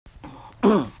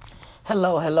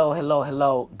Hello, hello, hello,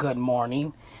 hello. Good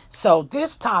morning. So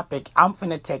this topic, I'm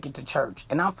finna take it to church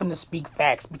and I'm finna speak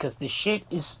facts because this shit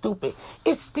is stupid.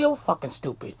 It's still fucking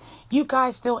stupid. You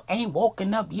guys still ain't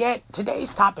woken up yet.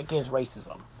 Today's topic is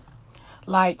racism.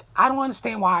 Like, I don't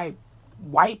understand why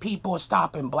white people are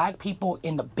stopping black people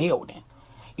in the building.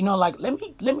 Let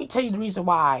me tell you the reason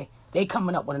why they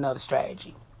coming up with another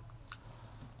strategy.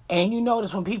 And you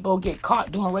notice when people get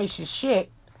caught doing racist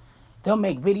shit, they'll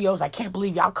make videos. I can't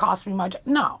believe y'all cost me my job.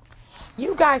 No.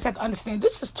 You guys have to understand,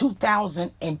 this is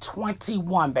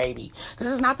 2021, baby. This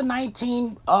is not the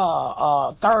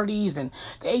 1930s and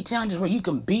the 1800s where you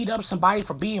can beat up somebody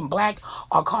for being black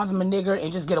or call them a nigger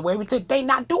and just get away with it. They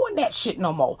not doing that shit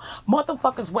no more.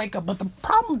 Motherfuckers wake up. But the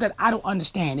problem that I don't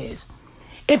understand is,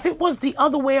 if it was the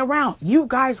other way around, you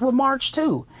guys would march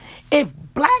too. If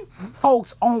black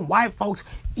folks own white folks,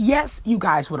 yes, you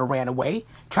guys would have ran away,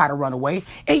 try to run away.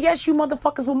 And yes, you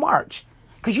motherfuckers will march.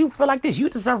 Because you feel like this. You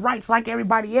deserve rights like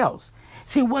everybody else.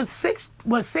 See, what's sick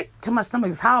to my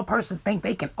stomach is how a person think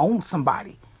they can own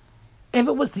somebody. If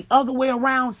it was the other way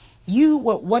around, you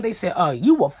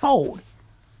will fold.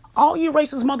 All you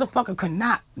racist motherfucker could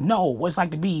not know what it's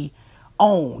like to be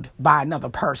owned by another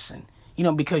person.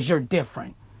 Because you're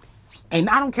different. And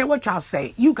I don't care what y'all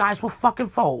say. You guys will fucking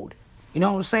fold. You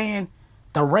know what I'm saying?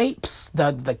 The rapes,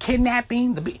 the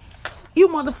kidnapping, you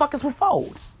motherfuckers will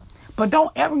fold. But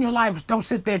don't ever in your life, don't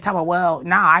sit there and tell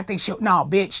me, I think no,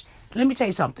 bitch. Let me tell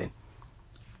you something.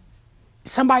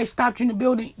 Somebody stopped you in the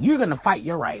building, you're going to fight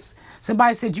your rights.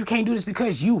 Somebody said you can't do this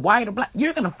because you white or black,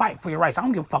 you're going to fight for your rights. I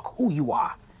don't give a fuck who you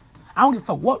are. I don't give a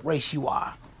fuck what race you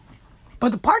are.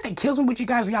 But the part that kills me with you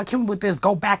guys when y'all kill me with this,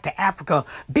 go back to Africa.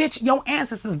 Bitch, your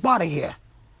ancestors brought it here.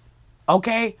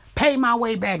 Okay? Pay my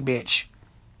way back, bitch.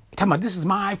 Talking about this is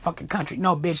my fucking country.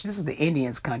 No, bitch, this is the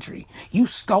Indians' country. You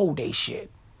stole they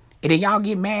shit. And then y'all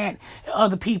get mad at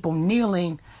other people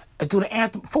kneeling through the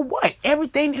anthem. For what?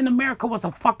 Everything in America was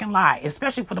a fucking lie,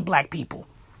 especially for the black people.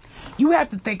 You have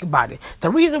to think about it.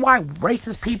 The reason why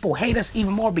racist people hate us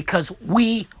even more because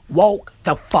we woke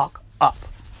the fuck up.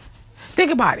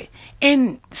 Think about it.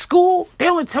 In school, they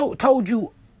only told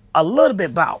you a little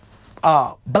bit about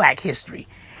black history.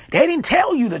 They didn't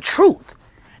tell you the truth.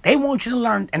 They want you to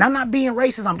learn, and I'm not being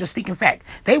racist, I'm just speaking fact.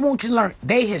 They want you to learn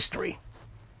their history.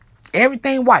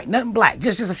 Everything white, nothing black.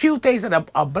 Just a few things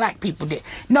that black people did.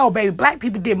 No, baby, black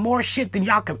people did more shit than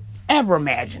y'all could ever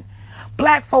imagine.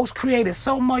 Black folks created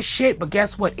so much shit, but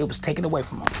guess what? It was taken away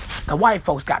from them. The white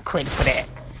folks got credit for that.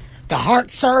 The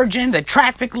heart surgeon, the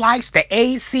traffic lights, the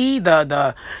AC,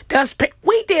 the dust pit.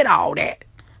 We did all that.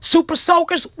 Super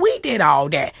soakers, we did all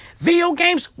that. Video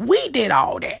games, we did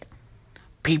all that.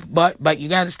 People, but you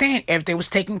gotta understand, everything was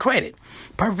taking credit.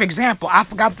 Perfect example, I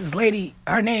forgot what this lady,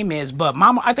 her name is, but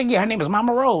her name is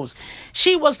Mama Rose.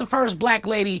 She was the first black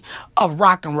lady of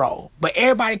rock and roll. But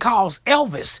everybody calls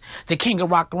Elvis the king of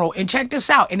rock and roll. And check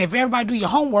this out, and if everybody do your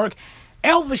homework,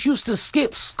 Elvis used to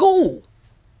skip school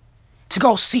to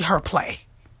go see her play.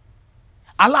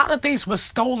 A lot of things were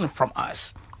stolen from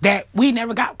us that we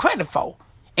never got credit for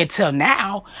until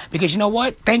now. Because you know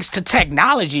what? Thanks to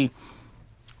technology,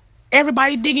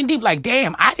 everybody digging deep like,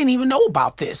 damn, I didn't even know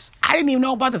about this.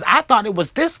 I thought it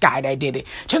was this guy that did it.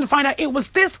 Trying to find out it was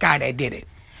this guy that did it.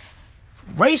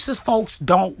 Racist folks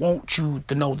don't want you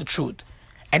to know the truth.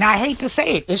 And I hate to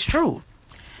say it, it's true.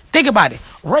 Think about it.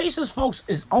 Racist folks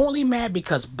is only mad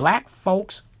because black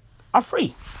folks are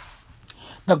free.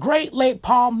 The great late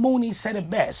Paul Mooney said it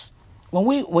best.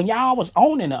 When y'all was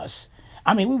owning us,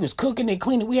 we was cooking and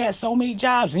cleaning. We had so many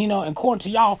jobs, and according to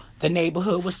y'all, the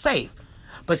neighborhood was safe.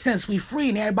 But since we free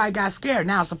and everybody got scared,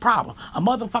 now it's a problem. A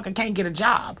motherfucker can't get a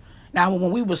job. Now,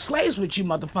 when we were slaves with you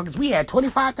motherfuckers, we had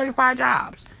 25, 35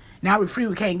 jobs. Now we free,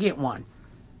 we can't get one.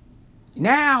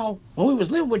 Now, when we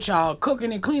was living with y'all,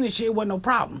 cooking and cleaning shit wasn't no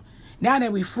problem. Now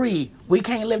that we free, we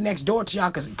can't live next door to y'all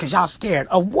because y'all scared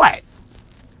of what?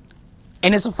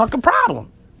 And it's a fucking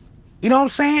problem. You know what I'm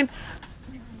saying?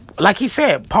 Like he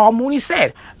said, Paul Mooney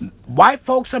said, white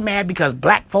folks are mad because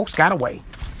black folks got away.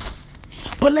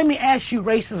 But let me ask you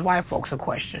racist white folks a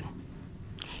question.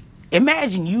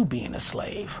 Imagine you being a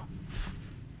slave.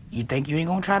 You think you ain't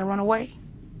gonna try to run away?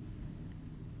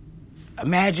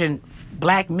 Imagine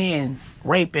black men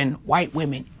raping white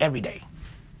women every day.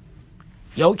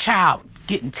 Your child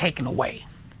getting taken away.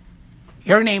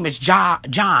 Your name is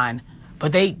John,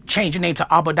 but they changed your name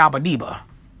to Abba Dabba Deba.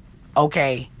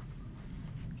 Okay?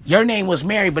 Your name was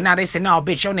Mary, but now they say, no,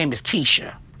 bitch, your name is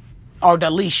Keisha or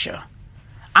Delisha.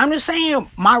 I'm just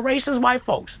saying, my racist white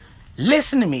folks,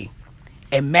 listen to me.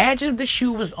 Imagine if the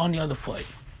shoe was on the other foot.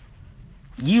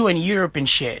 You in Europe and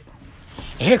shit.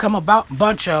 And here come a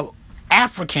bunch of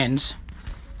Africans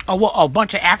well, a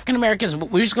bunch of African Americans,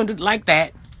 we're just going to do it like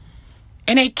that.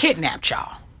 And they kidnapped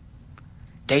y'all.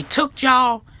 They took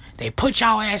y'all, they put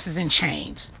y'all asses in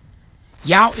chains.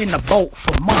 Y'all in the boat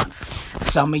for months.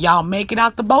 Some of y'all make it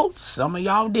out the boat, some of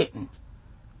y'all didn't.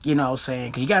 You know what I'm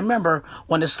saying? Because you got to remember,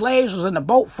 when the slaves was in the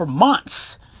boat for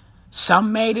months,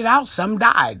 some made it out, some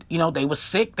died. You know, they was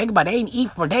sick. Think about it. They didn't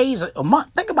eat for days, a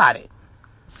month. Think about it.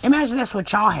 Imagine that's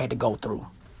what y'all had to go through.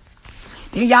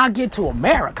 Then y'all get to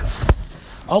America.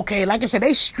 Okay, like I said,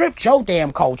 they stripped your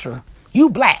damn culture. You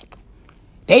black.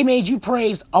 They made you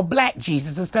praise a black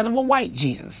Jesus instead of a white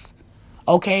Jesus.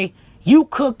 Okay? You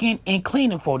cooking and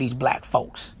cleaning for these black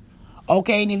folks.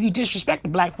 Okay? And if you disrespect the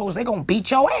black folks, they gonna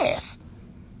beat your ass.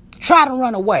 Try to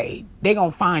run away. They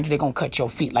gonna find you. They gonna cut your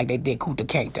feet like they did Kunta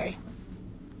Kinte.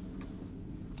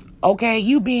 Okay?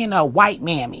 You being a white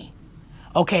mammy.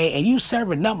 Okay? And you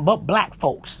serving nothing but black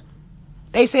folks.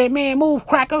 They said, man, move,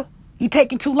 cracker. You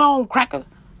taking too long, cracker.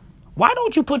 Why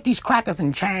don't you put these crackers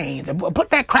in chains and put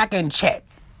that cracker in check?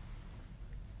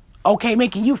 Okay,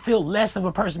 making you feel less of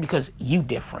a person because you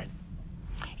different.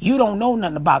 You don't know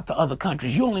nothing about the other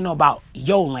countries. You only know about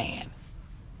your land.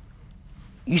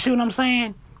 You see what I'm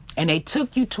saying? And they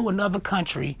took you to another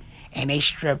country and they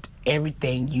stripped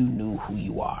everything you knew who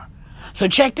you are. So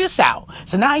check this out.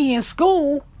 So now you're in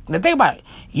school. Now think about it.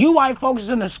 You white folks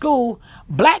is in the school.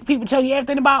 Black people tell you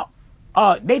everything about,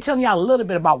 they telling y'all a little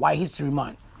bit about White History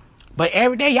Month. But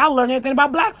every day y'all learn everything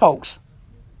about black folks.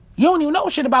 You don't even know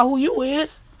shit about who you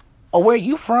is or where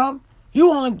you from.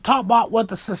 You only talk about what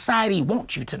the society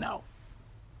wants you to know.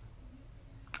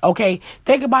 Okay,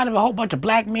 think about if a whole bunch of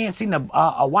black men seen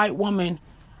a white woman,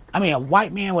 a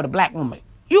white man with a black woman.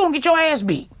 You gonna get your ass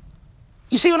beat.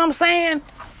 You see what I'm saying?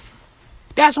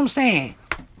 That's what I'm saying.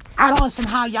 I don't understand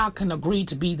how y'all can agree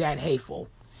to be that hateful.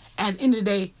 At the end of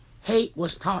the day, hate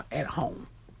was taught at home.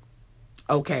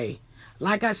 Okay,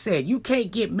 like I said, you can't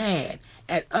get mad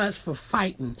at us for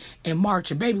fighting and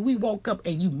marching. Baby, we woke up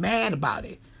and you mad about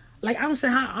it. Like, I don't see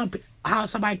how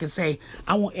somebody can say,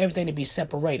 I want everything to be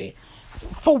separated.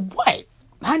 For what?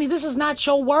 Honey, this is not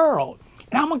your world.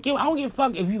 And I don't give a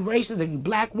fuck if you racist, if you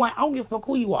black, white. I don't give a fuck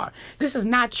who you are. This is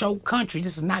not your country.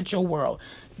 This is not your world.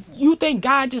 You think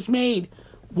God just made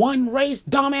one race,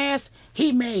 dumbass?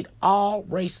 He made all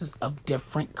races of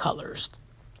different colors.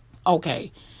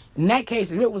 Okay. In that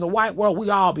case, if it was a white world,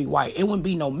 we all be white. It wouldn't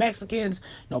be no Mexicans,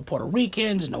 no Puerto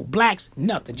Ricans, no blacks,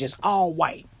 nothing. Just all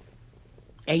white.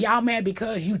 And y'all mad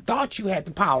because you thought you had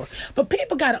the power. But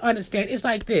people got to understand, it's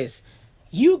like this.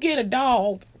 You get a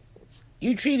dog,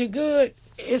 you treat it good,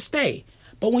 it stay.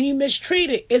 But when you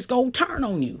mistreat it, it's going to turn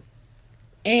on you.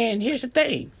 And here's the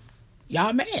thing.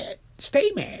 Y'all mad.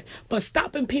 Stay mad. But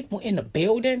stopping people in the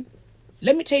building,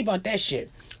 let me tell you about that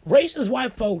shit. Racist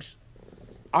white folks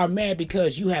are mad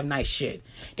because you have nice shit.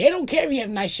 They don't care if you have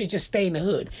nice shit, just stay in the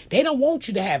hood. They don't want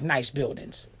you to have nice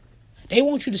buildings. They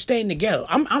want you to stay in the ghetto.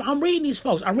 I'm reading these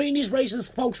folks. I'm reading these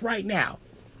racist folks right now.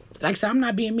 Like I said, I'm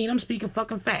not being mean. I'm speaking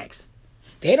fucking facts.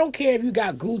 They don't care if you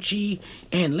got Gucci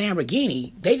and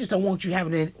Lamborghini. They just don't want you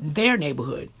having it in their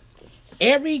neighborhood.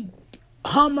 Every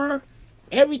Hummer,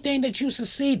 everything that you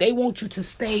succeed, they want you to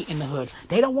stay in the hood.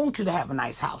 They don't want you to have a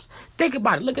nice house. Think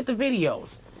about it. Look at the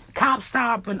videos. Cops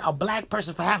stopping a black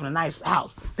person for having a nice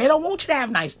house. They don't want you to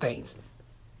have nice things.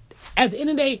 At the end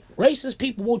of the day, racist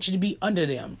people want you to be under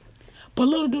them. But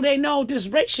little do they know, this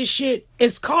racist shit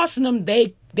is costing them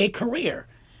their career.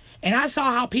 And I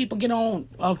saw how people get on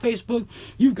Facebook,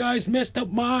 you guys messed up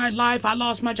my life, I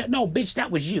lost my job. No, bitch,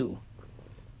 that was you.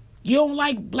 You don't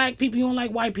like black people, you don't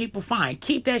like white people, fine.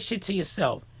 Keep that shit to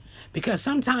yourself. Because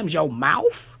sometimes your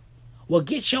mouth will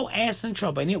get your ass in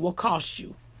trouble and it will cost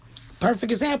you.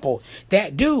 Perfect example,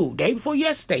 that dude, day before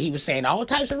yesterday, he was saying all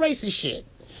types of racist shit.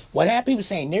 What happened? He was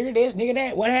saying, nigger this, nigger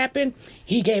that. What happened?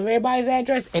 He gave everybody's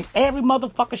address and every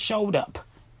motherfucker showed up.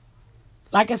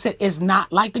 Like I said, it's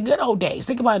not like the good old days.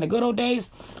 Think about it. In the good old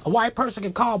days, a white person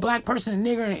could call a black person a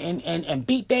nigger and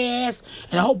beat their ass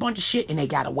and a whole bunch of shit, and they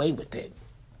got away with it.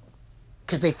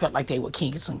 Because they felt like they were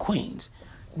kings and queens.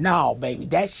 No, baby,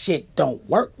 that shit don't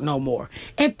work no more.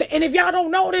 And if y'all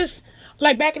don't know this,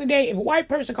 like back in the day, if a white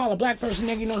person called a black person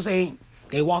nigger, you know what I'm saying?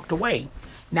 They walked away.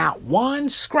 Not one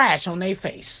scratch on their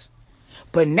face.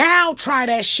 But now try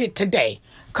that shit today.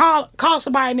 Call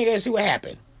somebody nigga and see what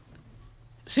happened.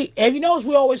 See, if you notice,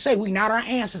 we always say we not our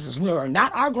ancestors. We are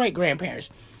not our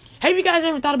great-grandparents. Have you guys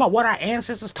ever thought about what our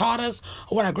ancestors taught us?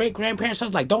 Or what our great-grandparents taught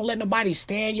us? Like, don't let nobody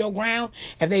stand your ground.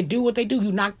 If they do what they do,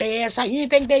 you knock their ass out. You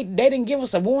didn't think they didn't give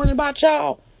us a warning about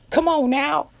y'all? Come on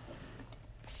now.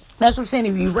 That's what I'm saying.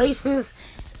 If you racist,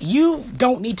 you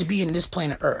don't need to be in this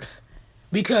planet Earth.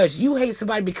 Because you hate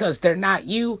somebody because they're not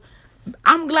you.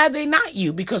 I'm glad they're not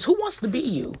you, because who wants to be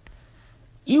you?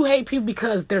 You hate people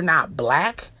because they're not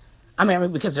black. I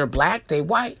mean, because they're black, they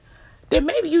white. Then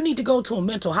maybe you need to go to a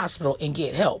mental hospital and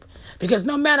get help. Because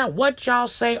no matter what y'all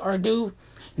say or do,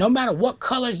 no matter what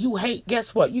color you hate,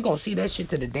 guess what? You're going to see that shit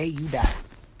to the day you die.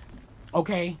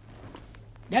 Okay?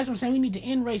 That's what I'm saying. We need to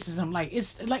end racism.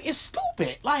 It's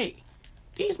stupid. Like,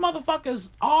 these motherfuckers,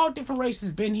 all different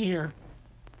races been here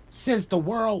since the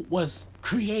world was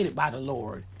created by the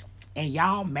Lord. And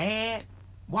y'all mad?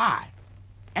 Why?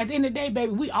 At the end of the day,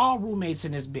 baby, we all roommates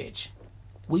in this bitch.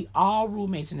 We all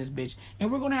roommates in this bitch. And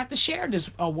we're going to have to share this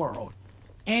world.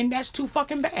 And that's too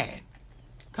fucking bad.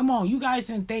 Come on, you guys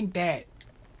didn't think that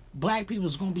black people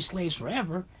was going to be slaves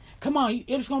forever. Come on,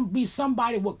 it was going to be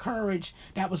somebody with courage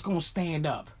that was going to stand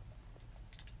up.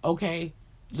 Okay?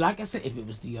 Like I said, if it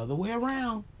was the other way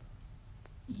around,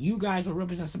 you guys would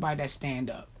represent somebody that stand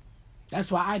up.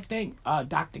 That's why I think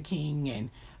Dr. King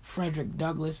and Frederick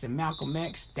Douglass and Malcolm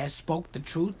X that spoke the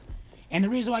truth. And the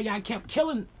reason why y'all kept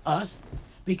killing us,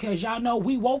 because y'all know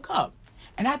we woke up.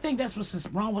 And I think that's what's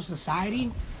wrong with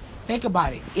society. Think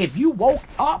about it. If you woke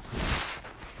up,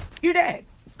 you're dead.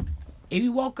 If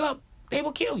you woke up, they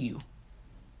will kill you.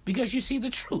 Because you see the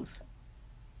truth.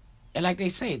 And like they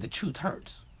say, the truth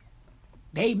hurts.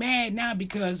 They mad now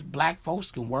because black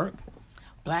folks can work.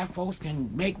 Black folks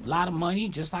can make a lot of money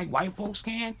just like white folks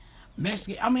can.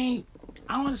 Mexican, I mean,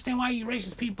 I don't understand why you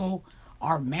racist people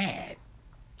are mad.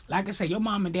 Like I said, your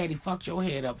mom and daddy fucked your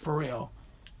head up for real.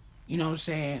 You know what I'm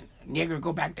saying? Nigger,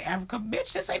 go back to Africa.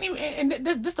 Bitch, this ain't even... And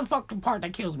this the fucking part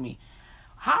that kills me.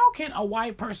 How can a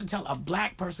white person tell a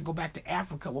black person go back to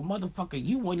Africa? Well, motherfucker,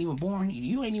 you weren't even born...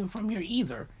 You ain't even from here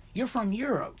either. You're from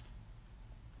Europe.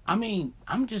 I mean,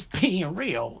 I'm just being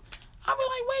real. I'll be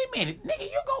like, wait a minute. Nigga,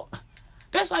 you go...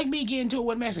 That's like me getting to it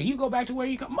with Mexico. You go back to where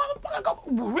you come... Motherfucker, go...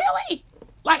 Really?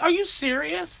 Like, are you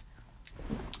serious?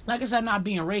 Like I said, I'm not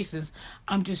being racist.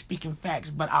 I'm just speaking facts.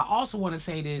 But I also want to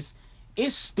say this.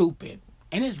 It's stupid.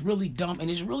 And it's really dumb. And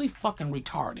it's really fucking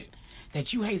retarded.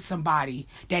 That you hate somebody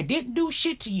that didn't do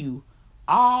shit to you.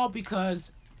 All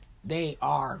because they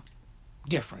are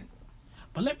different.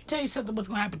 But let me tell you something what's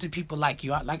going to happen to people like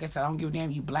you. Like I said, I don't give a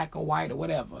damn you black or white or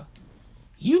whatever.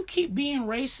 You keep being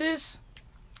racist,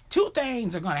 two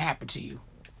things are going to happen to you.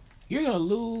 You're going to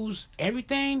lose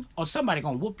everything, or somebody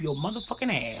going to whoop your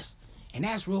motherfucking ass. And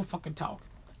that's real fucking talk.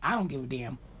 I don't give a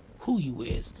damn who you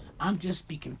is. I'm just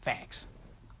speaking facts.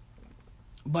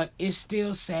 But it's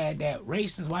still sad that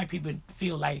racist white people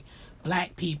feel like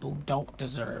black people don't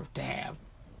deserve to have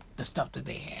the stuff that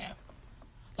they have.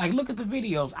 Like, look at the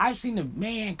videos. I've seen a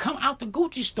man come out the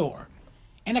Gucci store,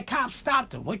 and the cops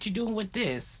stopped him. What you doing with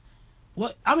this?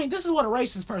 What? I mean, this is what a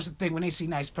racist person think when they see a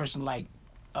nice person like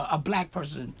a black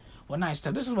person with nice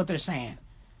stuff. This is what they're saying.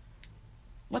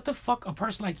 What the fuck a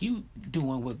person like you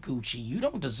doing with Gucci? You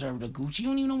don't deserve the Gucci. You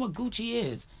don't even know what Gucci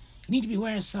is. You need to be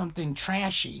wearing something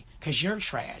trashy because you're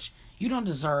trash. You don't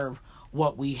deserve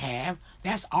what we have.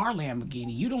 That's our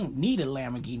Lamborghini. You don't need a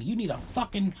Lamborghini. You need a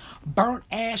fucking burnt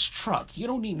ass truck. You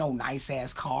don't need no nice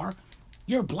ass car.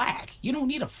 You're black. You don't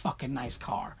need a fucking nice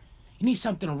car. You need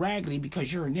something raggedy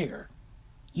because you're a nigger.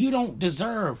 You don't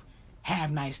deserve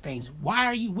have nice things. Why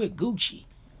are you with Gucci?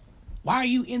 Why are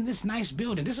you in this nice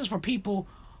building? This is for people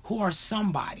who are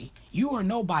somebody. You are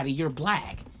nobody. You're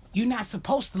black. You're not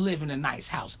supposed to live in a nice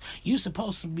house. You're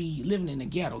supposed to be living in the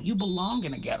ghetto. You belong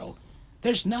in the ghetto.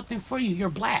 There's nothing for you. You're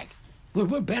black.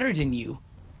 We're better than you.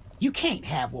 You can't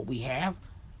have what we have.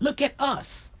 Look at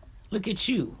us. Look at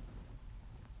you.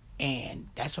 And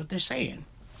that's what they're saying.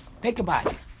 Think about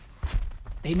it.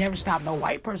 They never stopped no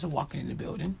white person walking in the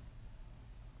building.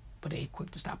 But they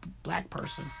quick to stop a black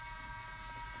person.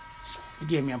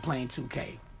 Forgive me, I'm playing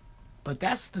 2K. But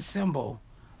that's the symbol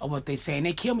of what they say. And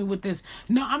they kill me with this.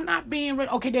 No, I'm not being...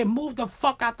 Okay, then move the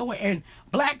fuck out the way. And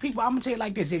black people, I'm going to tell you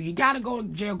like this. If you got to go to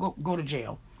jail, go to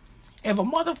jail. If a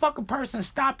motherfucking person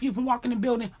stop you from walking in the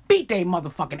building, beat their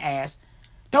motherfucking ass.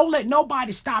 Don't let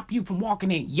nobody stop you from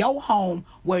walking in your home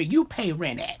where you pay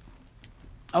rent at.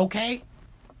 Okay?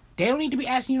 They don't need to be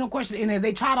asking you no questions. And if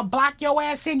they try to block your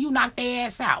ass in, you knock their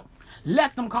ass out.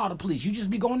 Let them call the police. You just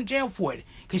be going to jail for it.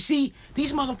 Because, see,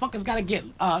 these motherfuckers got to get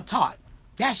taught.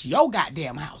 That's your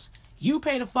goddamn house. You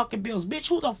pay the fucking bills. Bitch,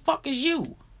 who the fuck is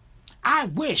you? I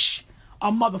wish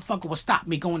a motherfucker would stop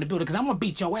me going to building because I'm going to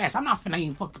beat your ass. I'm not finna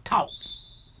even fucking talk.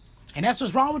 And that's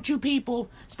what's wrong with you people.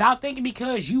 Stop thinking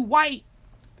because you white,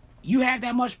 you have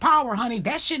that much power, honey.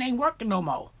 That shit ain't working no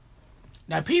more.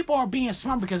 Now, people are being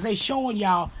smart because they showing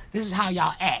y'all this is how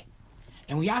y'all act.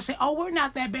 And when y'all say, oh, we're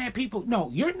not that bad people. No,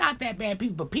 you're not that bad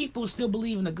people, but people still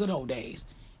believe in the good old days.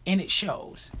 And it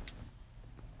shows.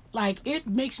 Like, it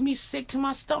makes me sick to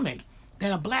my stomach.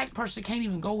 that a black person can't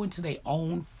even go into their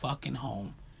own fucking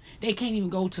home. They can't even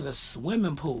go to the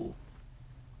swimming pool.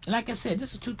 Like I said,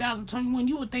 this is 2021.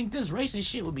 You would think this racist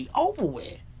shit would be over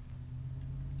with.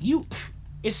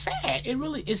 It's sad.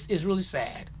 It's really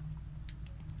sad.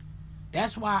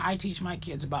 That's why I teach my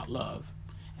kids about love.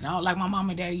 And like my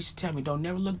mom and dad used to tell me, don't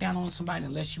never look down on somebody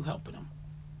unless you helping them.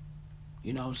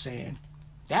 You know what I'm saying?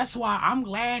 That's why I'm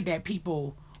glad that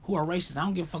people who are racist, I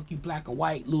don't give a fuck you black or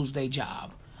white, lose their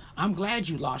job. I'm glad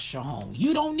you lost your home.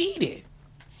 You don't need it.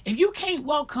 If you can't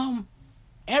welcome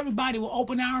everybody with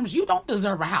open arms, you don't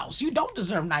deserve a house. You don't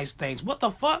deserve nice things. What the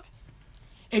fuck?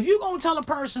 If you gonna tell a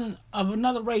person of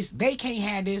another race they can't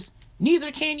have this,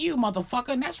 neither can you, motherfucker.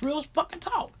 And that's real fucking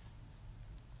talk.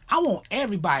 I want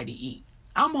everybody to eat.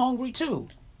 I'm hungry too.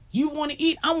 You want to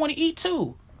eat? I want to eat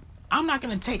too. I'm not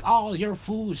gonna take all your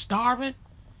food starving.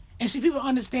 And see, people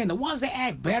understand the ones that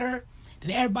act better than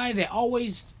everybody that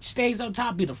always stays up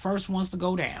top be the first ones to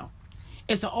go down.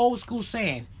 It's the old school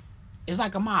saying. It's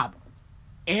like a mob.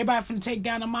 Everybody finna take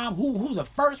down the mob. Who the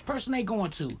first person they going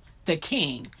to? The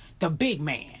king, the big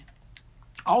man.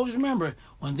 Always remember,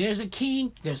 when there's a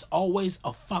king, there's always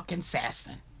a fucking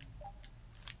assassin.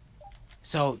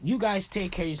 So you guys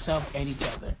take care of yourself and each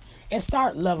other. And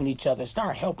start loving each other.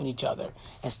 Start helping each other.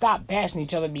 And stop bashing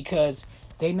each other because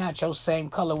they not your same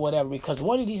color, whatever. Because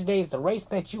one of these days, the race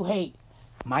that you hate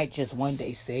might just one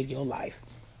day save your life.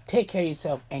 Take care of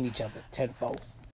yourself and each other. Tenfold.